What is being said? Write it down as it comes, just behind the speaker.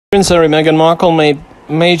Prince Harry and Meghan Markle made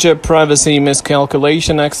major privacy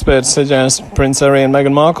miscalculation. Experts suggest Prince Harry and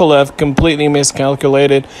Meghan Markle have completely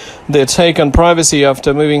miscalculated their take on privacy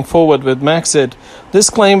after moving forward with Brexit. This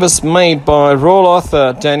claim was made by royal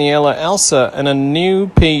author Daniela Elsa in a new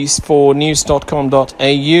piece for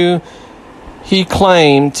news.com.au. He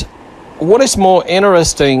claimed, "What is more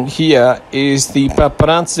interesting here is the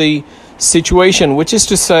paparazzi situation, which is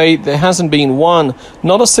to say there hasn't been one,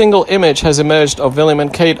 not a single image has emerged of William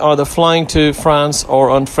and Kate either flying to France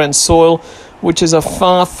or on French soil, which is a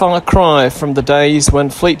far cry from the days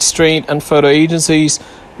when Fleet Street and photo agencies'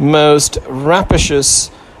 most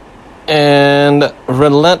rapacious and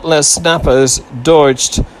relentless snappers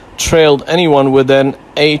trailed anyone with an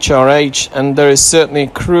HRH, and there is certainly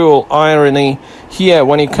cruel irony here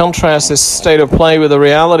when you contrast this state of play with the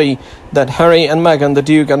reality that Harry and Meghan, the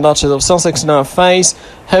Duke and Duchess of Sussex, now face,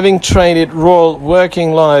 having traded royal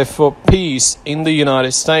working life for peace in the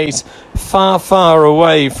United States, far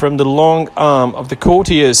away from the long arm of the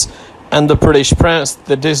courtiers and the British press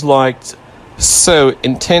they disliked so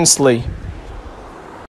intensely."